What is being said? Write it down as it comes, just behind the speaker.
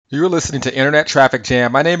You're listening to Internet Traffic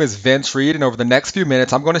Jam. My name is Vince Reed, and over the next few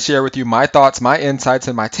minutes, I'm going to share with you my thoughts, my insights,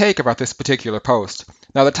 and my take about this particular post.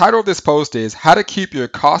 Now, the title of this post is How to Keep Your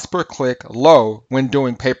Cost Per Click Low When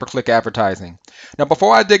Doing Pay-Per-Click Advertising. Now,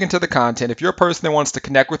 before I dig into the content, if you're a person that wants to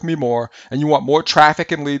connect with me more and you want more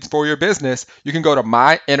traffic and leads for your business, you can go to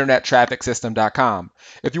myinternettrafficsystem.com.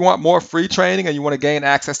 If you want more free training and you want to gain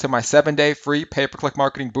access to my 7-day free pay-per-click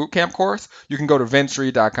marketing bootcamp course, you can go to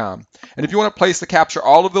vincereed.com. And if you want a place to capture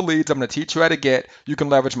all of the leads I'm going to teach you how to get, you can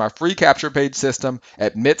leverage my free capture page system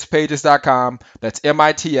at mitspages.com. That's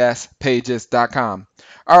MITS pages.com.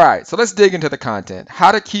 All right, so let's dig into the content.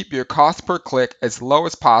 How to keep your cost per click as low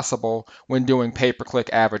as possible when doing pay-per-click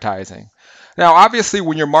advertising. Now, obviously,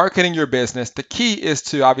 when you're marketing your business, the key is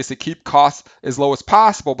to obviously keep costs as low as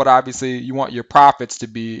possible, but obviously you want your profits to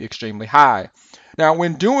be extremely high. Now,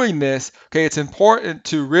 when doing this, okay, it's important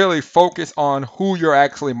to really focus on who you're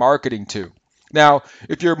actually marketing to. Now,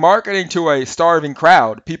 if you're marketing to a starving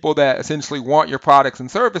crowd, people that essentially want your products and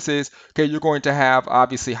services, okay, you're going to have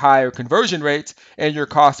obviously higher conversion rates, and your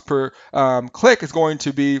cost per click is going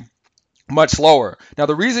to be much lower. Now,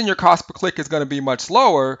 the reason your cost per click is going to be much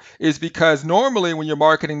lower is because normally when you're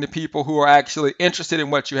marketing to people who are actually interested in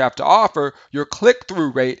what you have to offer, your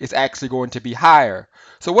click-through rate is actually going to be higher.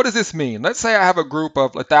 So what does this mean? Let's say I have a group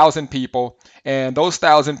of 1,000 people, and those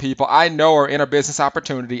 1,000 people I know are in a business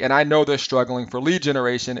opportunity, and I know they're struggling for lead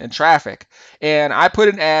generation and traffic. And I put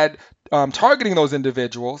an ad targeting those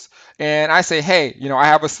individuals, and I say, hey, I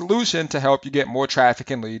have a solution to help you get more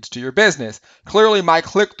traffic and leads to your business. Clearly, my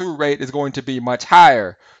click-through rate is going to be much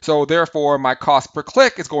higher, so therefore my cost per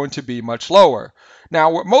click is going to be much lower.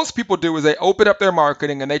 Now, what most people do is they open up their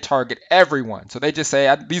marketing and they target everyone. So they just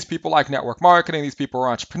say, these people like network marketing, these people are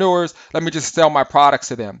entrepreneurs, let me just sell my products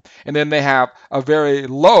to them. And then they have a very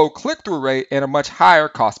low click-through rate and a much higher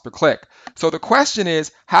cost per click. So the question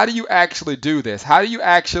is, how do you actually do this? How do you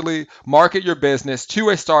actually market your business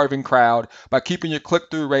to a starving crowd by keeping your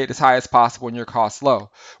click-through rate as high as possible and your costs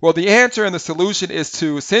low? Well, the answer and the solution is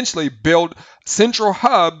to essentially build central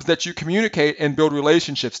hubs that you communicate and build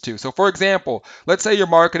relationships to. So for example, let's say you're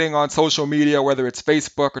marketing on social media, whether it's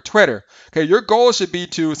Facebook or Twitter. Okay, your goal should be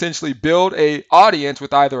to essentially build an audience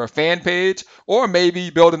with either a fan page or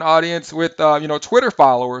maybe build an audience with Twitter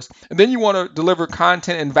followers, and then you want to deliver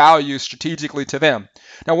content and value strategically to them.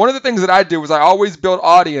 Now, one of the things that I do is I always build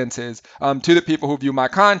audiences to the people who view my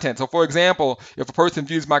content. So for example, if a person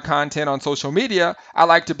views my content on social media, I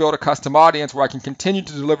like to build a custom audience where I can continue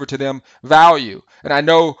to deliver to them value. And I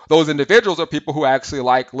know those individuals are people who actually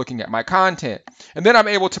like looking at my content. And then I'm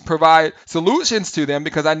able to provide solutions to them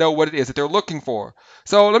because I know what it is that they're looking for.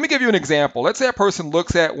 So let me give you an example. Let's say a person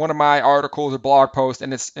looks at one of my articles or blog posts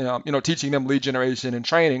and it's teaching them lead generation and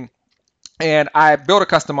training, and I build a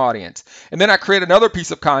custom audience. And then I create another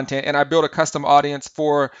piece of content and I build a custom audience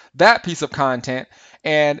for that piece of content.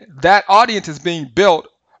 And that audience is being built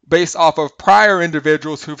based off of prior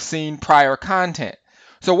individuals who've seen prior content.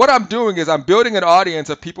 So what I'm doing is I'm building an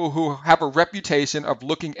audience of people who have a reputation of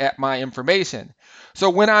looking at my information.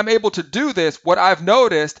 So when I'm able to do this, what I've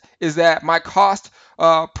noticed is that my cost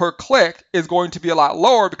per click is going to be a lot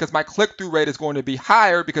lower because my click-through rate is going to be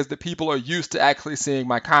higher because the people are used to actually seeing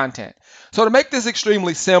my content. So to make this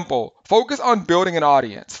extremely simple, focus on building an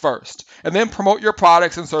audience first, and then promote your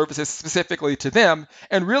products and services specifically to them,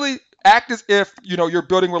 and really act as if you're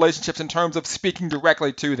building relationships in terms of speaking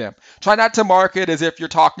directly to them. Try not to market as if you're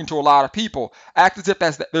talking to a lot of people. Act as if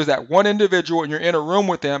there's that one individual and you're in a room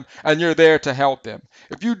with them and you're there to help them.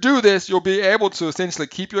 If you do this, you'll be able to essentially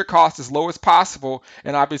keep your costs as low as possible,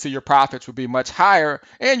 and obviously your profits will be much higher,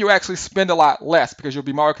 and you'll actually spend a lot less because you'll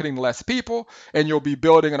be marketing to less people, and you'll be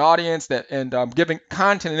building an audience and giving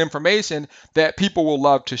content and information that people will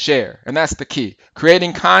love to share. And that's the key: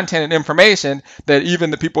 creating content and information that even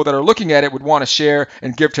the people that are looking at it would want to share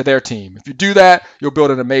and give to their team. If you do that, you'll build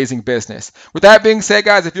an amazing business. With that being said,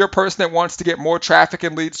 guys, if you're a person that wants to get more traffic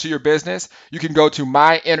and leads to your business, you can go to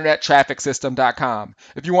myinternettrafficsystem.com.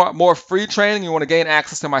 If you want more free training, you want to gain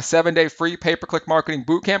access to my 7-day free pay-per-click marketing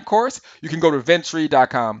bootcamp course, you can go to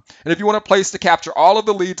vincereed.com. And if you want a place to capture all of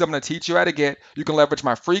the leads I'm going to teach you how to get, you can leverage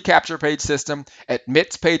my free capture page system at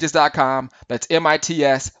mitspages.com. That's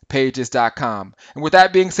MITS pages.com. And with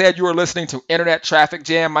that being said, you are listening to Internet Traffic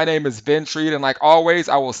Jam. My name is Vince Reed, and like always,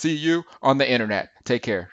 I will see you on the internet. Take care.